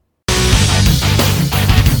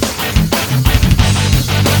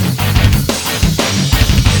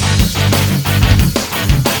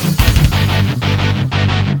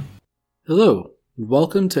Hello, and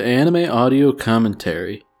welcome to Anime Audio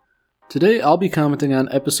Commentary. Today I'll be commenting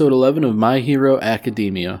on episode 11 of My Hero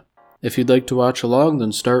Academia. If you'd like to watch along,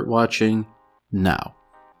 then start watching now.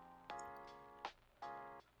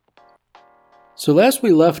 So last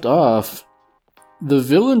we left off, the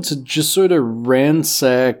villains had just sort of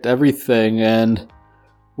ransacked everything, and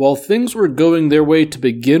while things were going their way to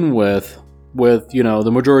begin with, the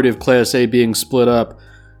majority of Class A being split up,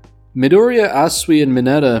 Midoriya, Asui, and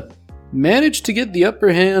Mineta managed to get the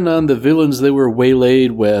upper hand on the villains they were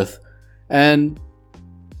waylaid with, and,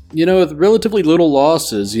 with relatively little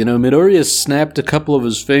losses. Midoriya snapped a couple of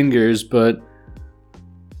his fingers, but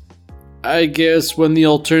I guess when the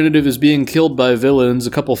alternative is being killed by villains,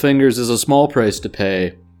 a couple fingers is a small price to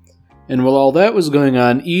pay. And while all that was going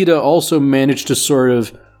on, Ida also managed to sort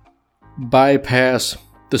of bypass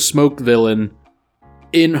the smoke villain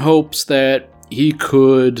in hopes that he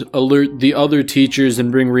could alert the other teachers and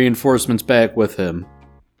bring reinforcements back with him.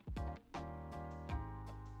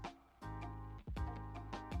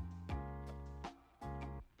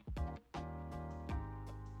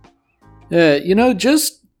 Yeah,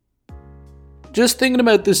 just thinking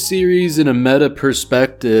about this series in a meta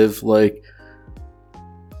perspective,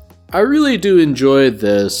 I really do enjoy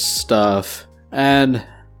this stuff. And,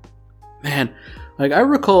 man, I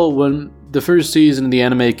recall when the first season of the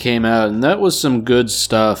anime came out, and that was some good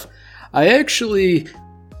stuff. I actually,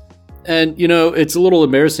 it's a little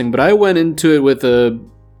embarrassing, but I went into it with a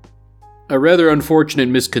rather unfortunate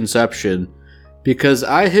misconception, because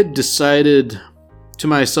I had decided to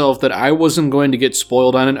myself that I wasn't going to get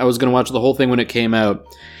spoiled on it. I was going to watch the whole thing when it came out.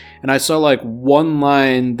 And I saw one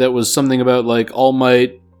line that was something about All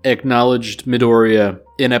Might acknowledged Midoriya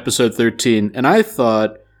in episode 13, and I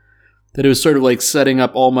thought that it was sort of setting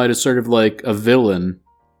up All Might as sort of a villain.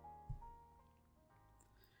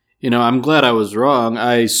 I'm glad I was wrong.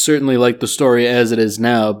 I certainly like the story as it is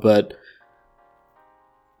now, but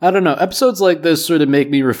I don't know. Episodes like this sort of make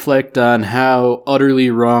me reflect on how utterly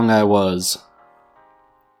wrong I was.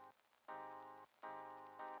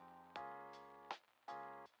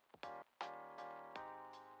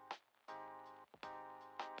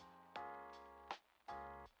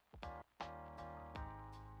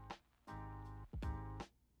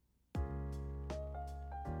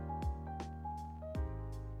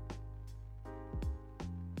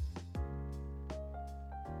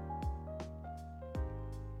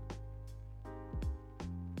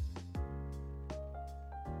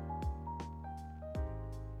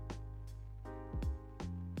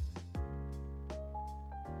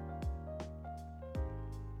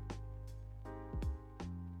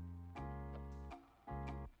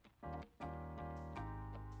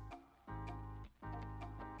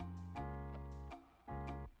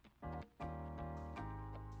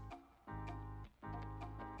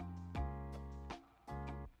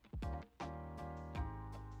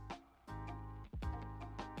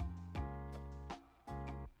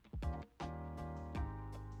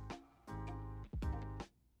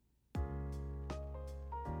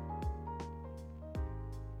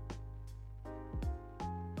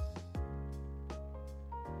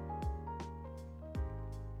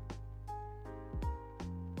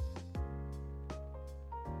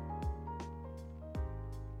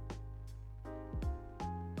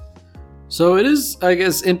 So it is, I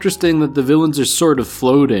guess, interesting that the villains are sort of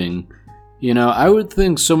floating. I would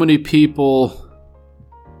think so many people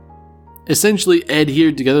essentially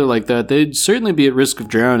adhered together like that, they'd certainly be at risk of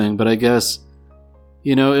drowning, but I guess,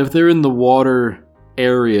 if they're in the water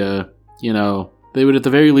area, they would at the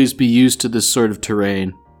very least be used to this sort of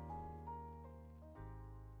terrain.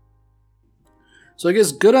 So I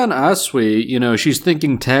guess good on Asui, she's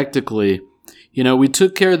thinking tactically. We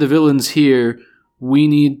took care of the villains here. We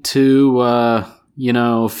need to,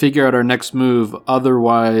 figure out our next move,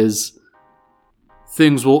 otherwise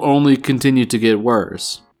things will only continue to get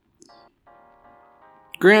worse.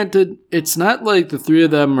 Granted, it's not like the three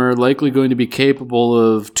of them are likely going to be capable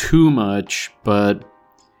of too much, but,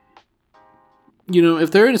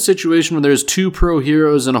 if they're in a situation where there's two pro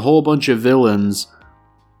heroes and a whole bunch of villains,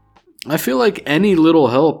 I feel like any little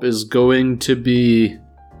help is going to be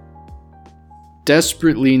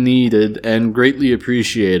desperately needed and greatly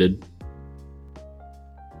appreciated.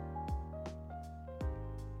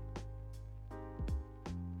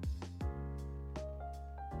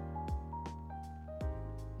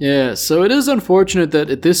 Yeah, so it is unfortunate that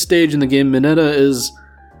at this stage in the game, Mineta is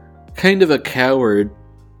kind of a coward.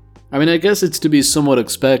 I mean, I guess it's to be somewhat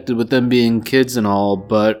expected with them being kids and all,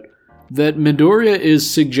 but that Midoriya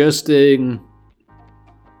is suggesting,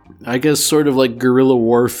 I guess, sort of like guerrilla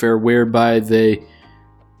warfare, whereby they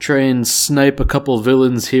try and snipe a couple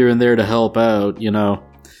villains here and there to help out, you know.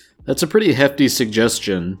 That's a pretty hefty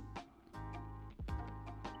suggestion.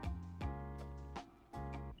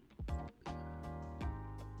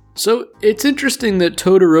 So, it's interesting that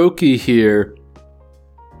Todoroki here,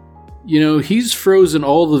 you know, he's frozen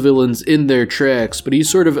all the villains in their tracks, but he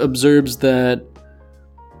sort of observes that,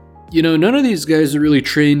 you know, none of these guys are really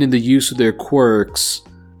trained in the use of their quirks.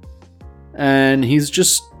 And he's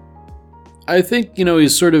just, I think, you know,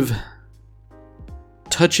 he's sort of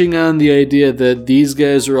touching on the idea that these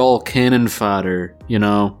guys are all cannon fodder, you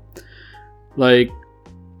know? Like,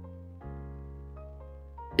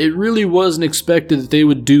 it really wasn't expected that they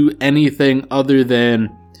would do anything other than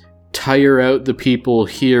tire out the people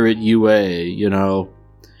here at UA, you know?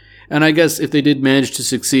 And I guess if they did manage to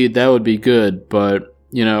succeed, that would be good, but,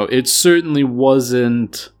 you know, it certainly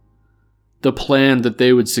wasn't the plan that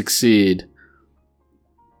they would succeed.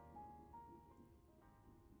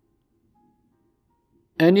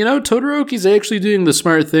 And, you know, Todoroki's actually doing the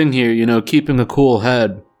smart thing here, you know, keeping a cool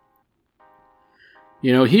head.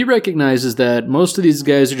 You know, he recognizes that most of these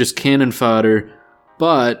guys are just cannon fodder,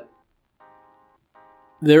 but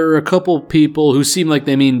there are a couple people who seem like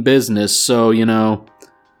they mean business, so, you know,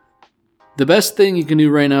 the best thing you can do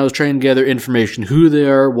right now is try and gather information, who they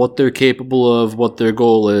are, what they're capable of, what their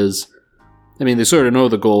goal is. I mean, they sort of know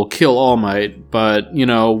the goal, kill All Might, but, you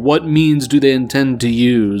know, what means do they intend to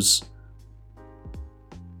use?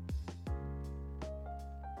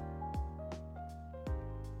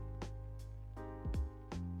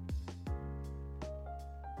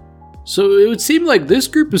 So it would seem like this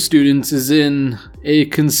group of students is in a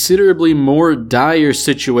considerably more dire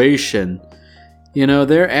situation. You know,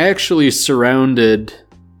 they're actually surrounded.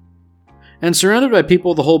 And surrounded by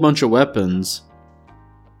people with a whole bunch of weapons.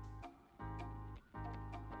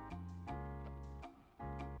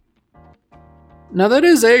 Now that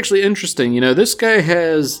is actually interesting. You know, this guy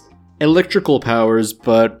has electrical powers,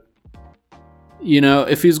 but, you know,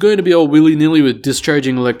 if he's going to be all willy-nilly with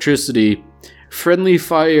discharging electricity, friendly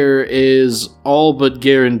fire is all but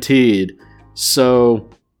guaranteed. So,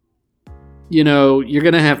 you know, you're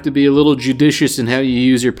gonna have to be a little judicious in how you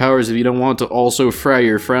use your powers if you don't want to also fry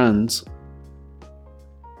your friends.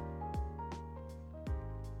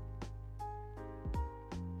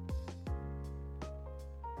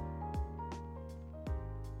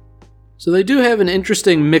 So they do have an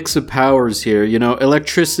interesting mix of powers here. You know,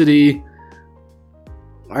 electricity,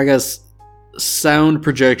 I guess, sound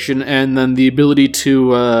projection, and then the ability to,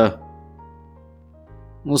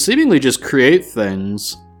 well, seemingly just create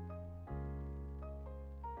things.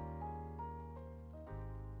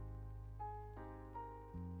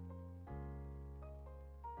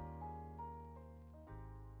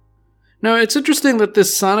 Now, it's interesting that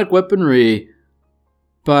this sonic weaponry,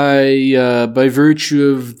 by virtue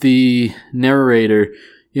of the narrator,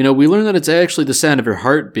 you know, we learn that it's actually the sound of her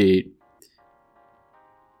heartbeat.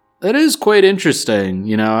 That is quite interesting,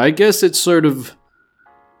 you know. I guess it's sort of,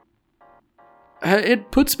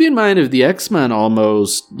 it puts me in mind of the X-Men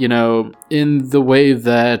almost, you know, in the way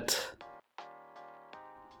that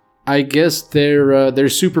I guess their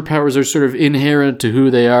superpowers are sort of inherent to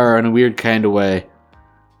who they are in a weird kind of way.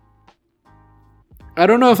 I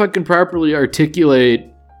don't know if I can properly articulate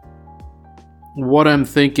what I'm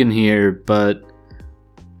thinking here, but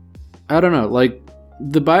I don't know, like,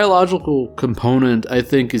 the biological component, I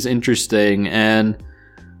think, is interesting, and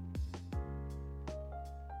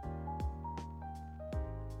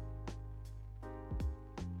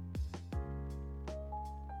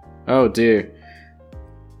oh dear.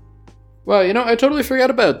 Well, you know, I totally forgot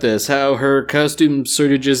about this, how her costume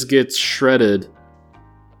sort of just gets shredded.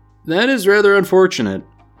 That is rather unfortunate.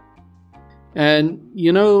 And,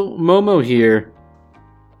 you know, Momo here,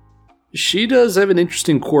 she does have an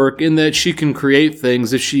interesting quirk in that she can create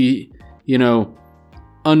things if she, you know,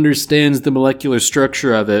 understands the molecular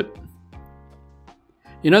structure of it.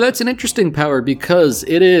 You know, that's an interesting power because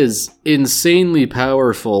it is insanely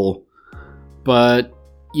powerful, but,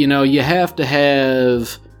 you know, you have to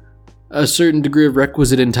have a certain degree of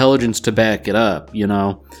requisite intelligence to back it up, you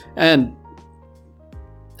know? And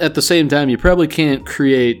at the same time, you probably can't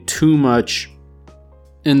create too much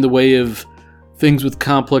in the way of things with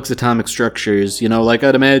complex atomic structures, you know, like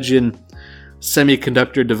I'd imagine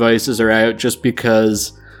semiconductor devices are out just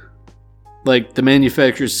because, like, the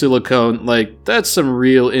manufacturer's silicone, like, that's some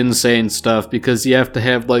real insane stuff because you have to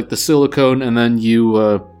have, like, the silicone and then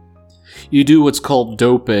you do what's called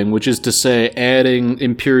doping, which is to say adding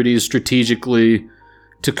impurities strategically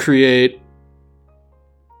to create,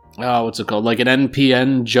 what's it called, like an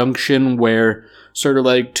NPN junction where sort of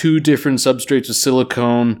like two different substrates of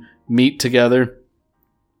silicone meet together.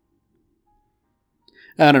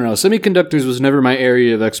 I don't know, semiconductors was never my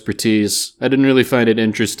area of expertise. I didn't really find it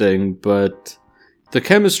interesting, but the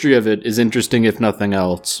chemistry of it is interesting if nothing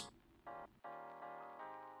else.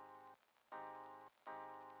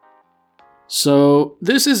 So,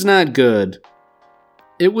 this is not good.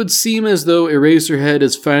 It would seem as though Eraserhead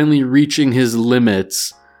is finally reaching his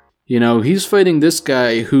limits. You know, he's fighting this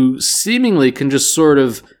guy who seemingly can just sort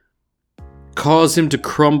of cause him to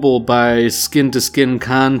crumble by skin-to-skin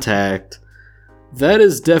contact. That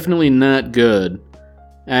is definitely not good.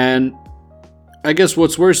 And I guess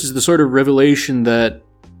what's worse is the sort of revelation that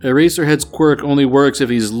Eraserhead's quirk only works if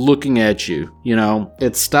he's looking at you. You know,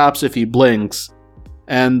 it stops if he blinks.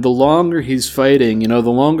 And the longer he's fighting, you know, the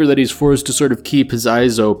longer that he's forced to sort of keep his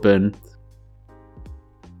eyes open,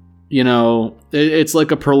 you know, it's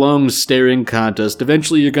like a prolonged staring contest.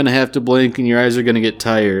 Eventually you're going to have to blink and your eyes are going to get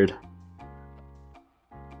tired.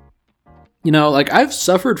 You know, like, I've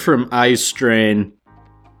suffered from eye strain,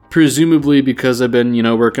 presumably because I've been, you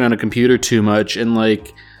know, working on a computer too much, and,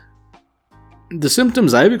 like, the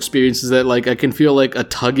symptoms I've experienced is that, like, I can feel, like, a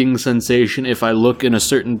tugging sensation if I look in a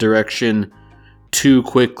certain direction too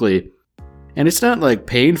quickly. And it's not, like,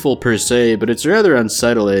 painful per se, but it's rather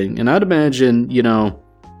unsettling, and I'd imagine, you know,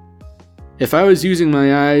 if I was using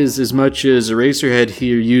my eyes as much as Eraserhead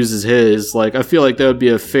here uses his, like, I feel like that would be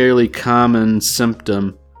a fairly common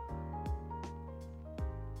symptom.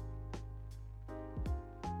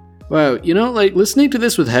 Wow, you know, like, listening to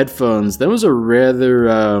this with headphones, that was a rather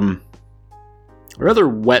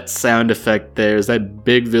wet sound effect there, as that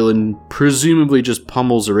big villain presumably just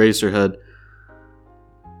pummels Eraserhead.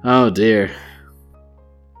 Oh dear.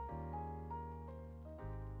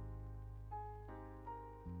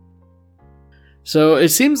 So, it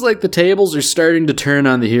seems like the tables are starting to turn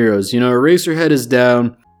on the heroes. You know, Eraserhead is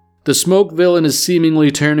down, the smoke villain is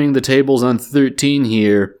seemingly turning the tables on 13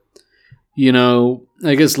 here. You know,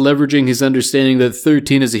 I guess leveraging his understanding that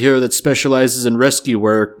 13 is a hero that specializes in rescue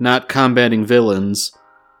work, not combating villains.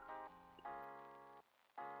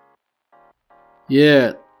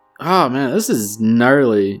 Yeah. Oh man, this is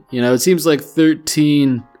gnarly. You know, it seems like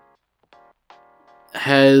 13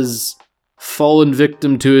 has fallen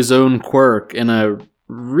victim to his own quirk in a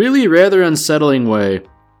really rather unsettling way.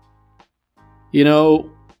 You know,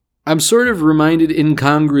 I'm sort of reminded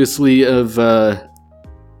incongruously of,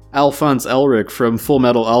 Alphonse Elric from Full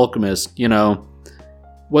Metal Alchemist. You know,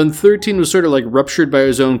 when 13 was sort of like ruptured by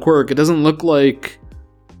his own quirk, it didn't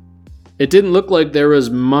look like there was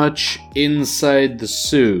much inside the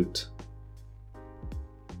suit.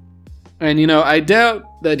 And, you know, I doubt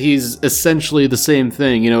that he's essentially the same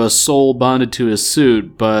thing, you know, a soul bonded to his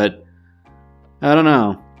suit, but I don't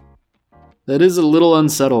know. That is a little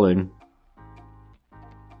unsettling.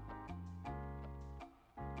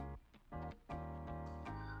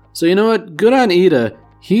 So you know what? Good on Ida.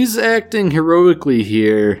 He's acting heroically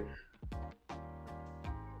here.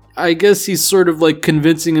 I guess he's sort of like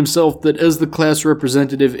convincing himself that as the class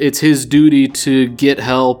representative, it's his duty to get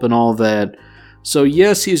help and all that. So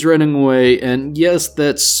yes, he's running away, and yes,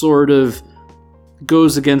 that sort of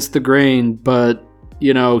goes against the grain, but,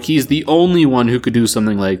 you know, he's the only one who could do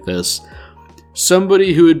something like this.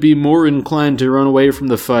 Somebody who would be more inclined to run away from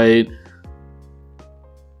the fight,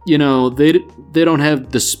 you know, they don't have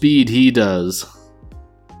the speed he does.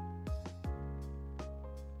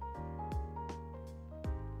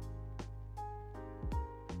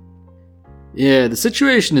 Yeah, the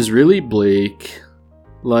situation is really bleak.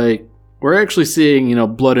 Like, we're actually seeing, you know,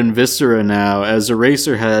 blood and viscera now as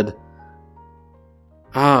Eraserhead.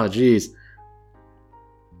 Ah, jeez.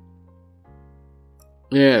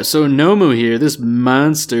 Yeah, so Nomu here, this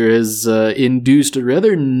monster has induced a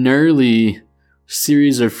rather gnarly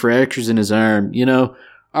series of fractures in his arm. You know,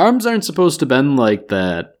 arms aren't supposed to bend like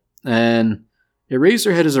that. And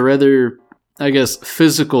Eraserhead is a rather, I guess,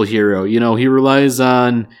 physical hero. You know, he relies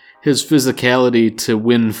on his physicality to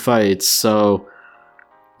win fights. So,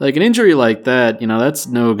 like, an injury like that, you know, that's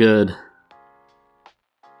no good.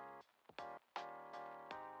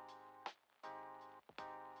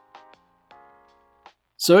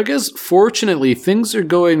 So I guess, fortunately, things are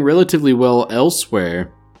going relatively well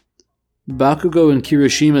elsewhere. Bakugo and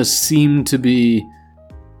Kirishima seem to be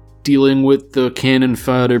dealing with the cannon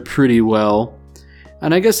fodder pretty well.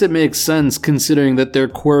 And I guess it makes sense considering that their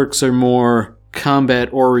quirks are more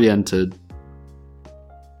combat-oriented.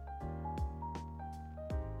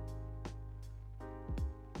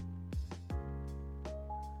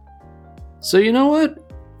 So you know what?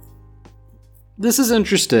 This is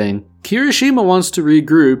interesting. Kirishima wants to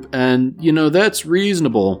regroup, and, you know, that's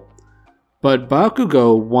reasonable. But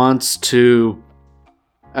Bakugo wants to,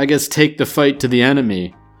 I guess, take the fight to the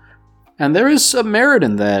enemy. And there is some merit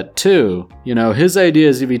in that, too. You know, his idea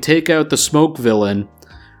is if you take out the smoke villain,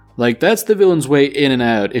 like, that's the villain's way in and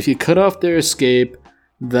out. If you cut off their escape,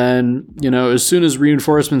 then, you know, as soon as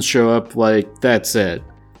reinforcements show up, like, that's it.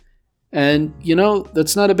 And, you know,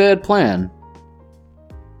 that's not a bad plan.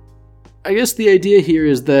 I guess the idea here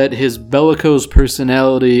is that his bellicose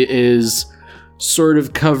personality is sort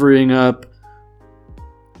of covering up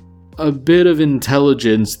a bit of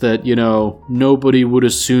intelligence that, you know, nobody would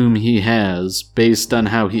assume he has based on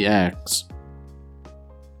how he acts.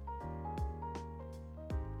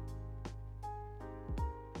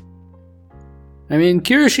 I mean,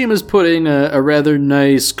 Kirishima's putting a rather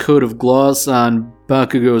nice coat of gloss on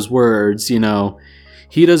Bakugo's words, you know.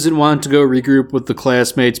 He doesn't want to go regroup with the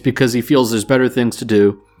classmates because he feels there's better things to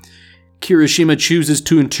do. Kirishima chooses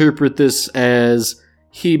to interpret this as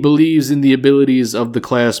he believes in the abilities of the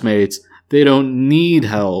classmates. They don't need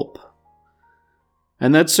help.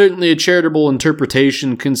 And that's certainly a charitable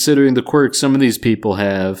interpretation considering the quirks some of these people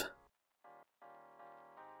have.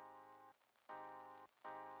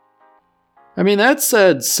 I mean, that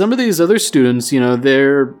said, some of these other students, you know,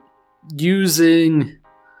 they're using,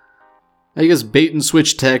 I guess, bait and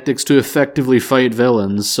switch tactics to effectively fight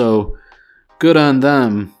villains, so good on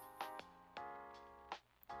them.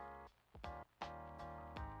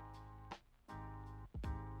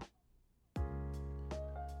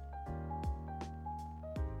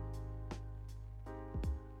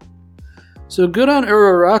 So good on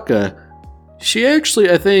Uraraka. She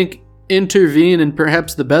actually, I think, intervened in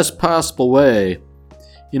perhaps the best possible way.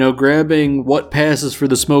 You know, grabbing what passes for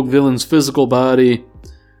the smoke villain's physical body,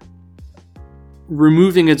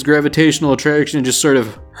 removing its gravitational attraction and just sort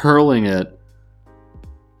of hurling it.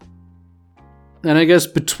 And I guess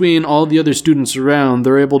between all the other students around,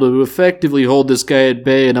 they're able to effectively hold this guy at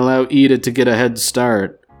bay and allow Ida to get a head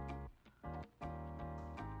start.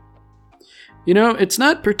 You know, it's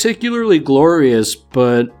not particularly glorious,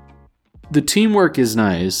 but the teamwork is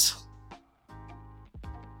nice.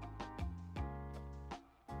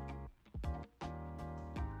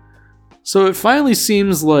 So it finally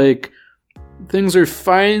seems like things are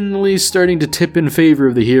finally starting to tip in favor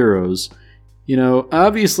of the heroes. You know,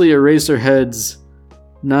 obviously Eraserhead's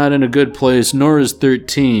not in a good place, nor is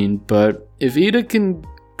 13, but if Ida can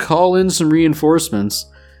call in some reinforcements,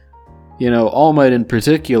 you know, All Might in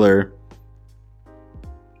particular,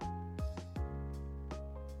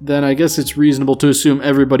 then I guess it's reasonable to assume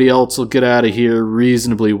everybody else will get out of here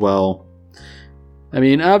reasonably well. I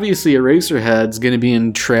mean, obviously Eraserhead's gonna be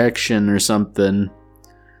in traction or something.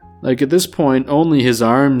 Like, at this point, only his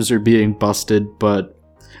arms are being busted, but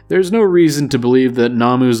there's no reason to believe that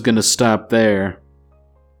Namu's gonna stop there.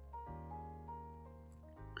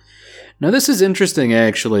 Now this is interesting,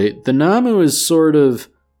 actually. The Namu is sort of,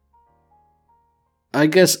 I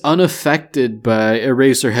guess, unaffected by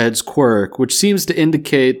Eraserhead's quirk, which seems to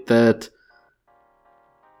indicate that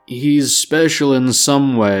he's special in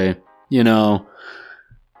some way, you know.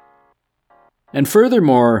 And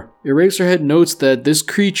furthermore, Eraserhead notes that this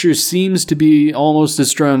creature seems to be almost as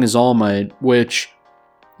strong as All Might, which,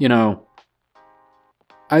 you know,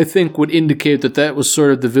 I think would indicate that that was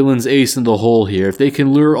sort of the villain's ace in the hole here. If they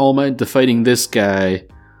can lure All Might into fighting this guy,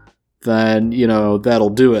 then, you know, that'll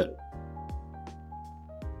do it.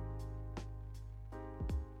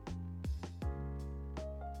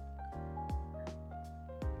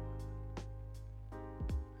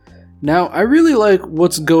 Now, I really like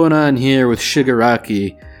what's going on here with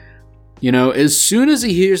Shigaraki. You know, as soon as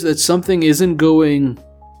he hears that something isn't going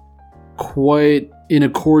quite in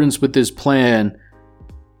accordance with his plan,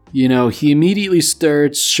 you know, he immediately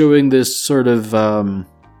starts showing this sort of, I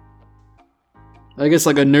guess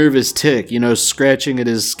like a nervous tick, you know, scratching at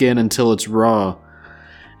his skin until it's raw.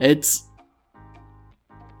 I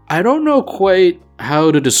don't know quite how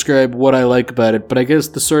to describe what I like about it, but I guess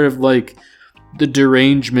the sort of like the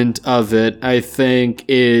derangement of it, I think,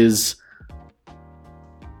 is,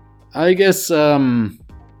 I guess,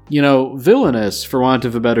 you know, villainous, for want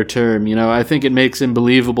of a better term. You know, I think it makes him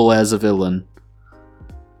believable as a villain.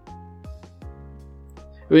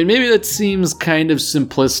 I mean, maybe that seems kind of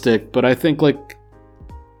simplistic, but I think, like,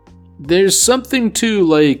 there's something to,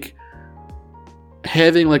 like,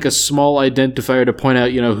 having, like, a small identifier to point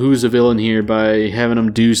out, you know, who's a villain here by having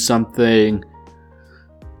him do something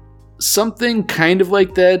kind of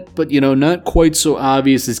like that, but, you know, not quite so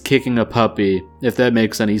obvious as kicking a puppy, if that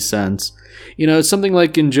makes any sense. You know, it's something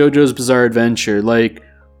like in JoJo's Bizarre Adventure, like,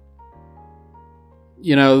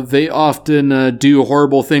 you know, they often do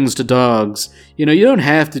horrible things to dogs. You know, you don't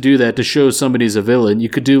have to do that to show somebody's a villain. You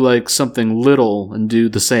could do, like, something little and do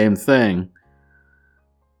the same thing.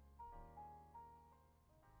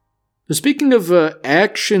 Speaking of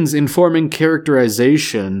actions informing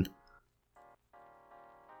characterization,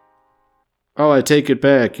 I take it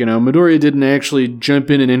back. Midoriya didn't actually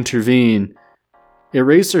jump in and intervene.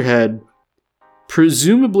 Eraserhead,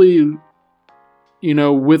 presumably,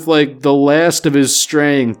 with the last of his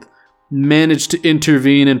strength, managed to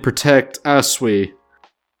intervene and protect Asui.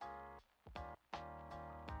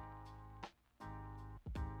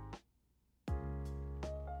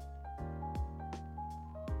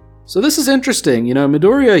 So this is interesting.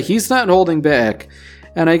 Midoriya, he's not holding back.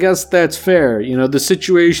 And I guess that's fair. The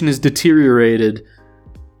situation is deteriorated.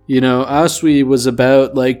 Asui was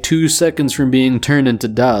about 2 seconds from being turned into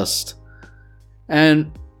dust.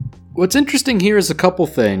 And what's interesting here is a couple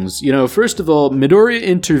things. First of all, Midoriya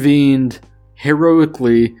intervened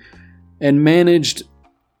heroically and managed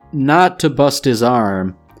not to bust his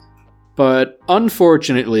arm. But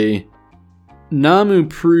unfortunately, Namu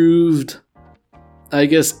proved,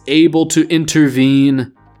 able to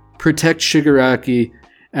intervene, protect Shigaraki,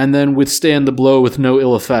 and then withstand the blow with no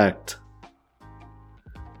ill effect.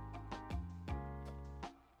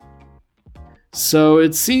 So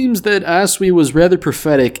it seems that Asui was rather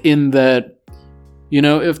prophetic in that,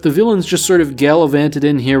 if the villains just sort of gallivanted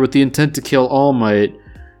in here with the intent to kill All Might,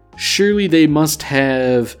 surely they must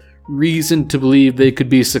have reason to believe they could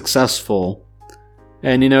be successful.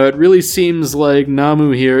 And, it really seems like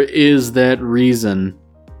Namu here is that reason.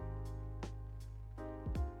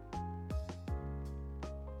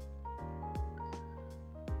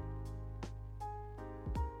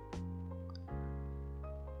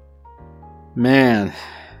 Man,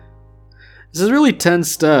 this is really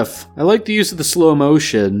tense stuff. I like the use of the slow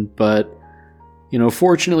motion, but,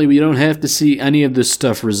 fortunately we don't have to see any of this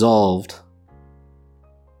stuff resolved.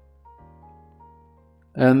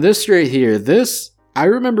 And this right here, I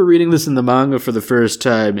remember reading this in the manga for the first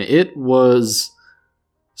time. It was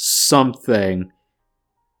something.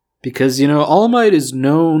 Because, All Might is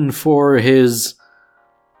known for his,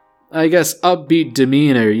 upbeat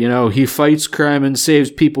demeanor. He fights crime and saves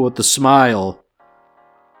people with a smile.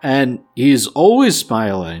 And he's always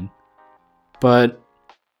smiling. But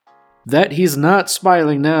that he's not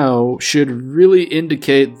smiling now should really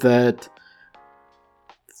indicate that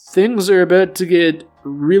things are about to get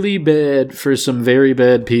really bad for some very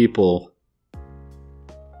bad people.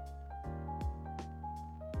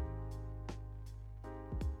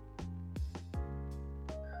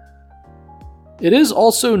 It is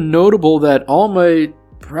also notable that All Might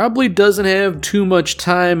probably doesn't have too much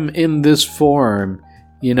time in this form.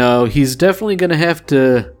 He's definitely gonna have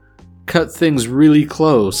to cut things really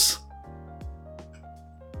close.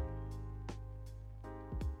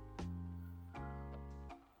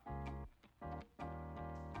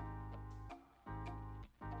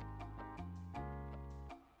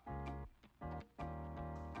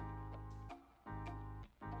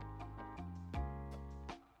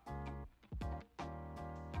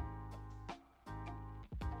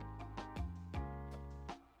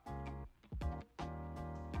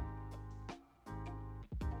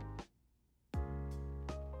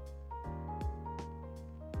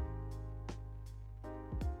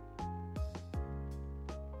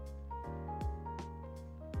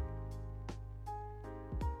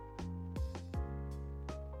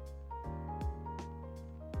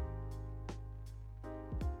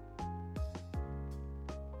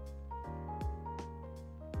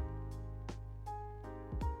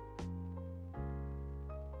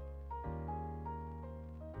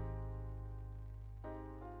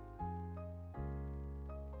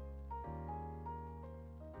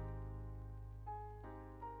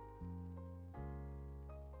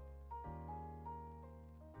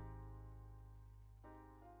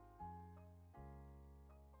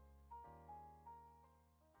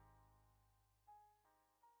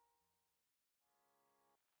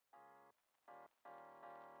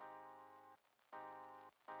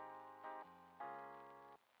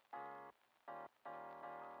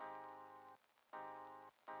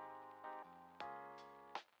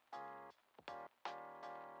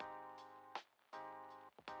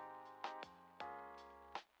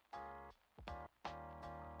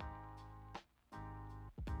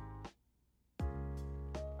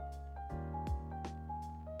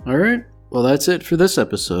 Alright, well that's it for this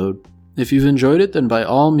episode. If you've enjoyed it, then by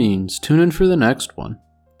all means, tune in for the next one.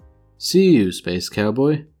 See you, Space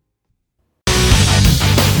Cowboy.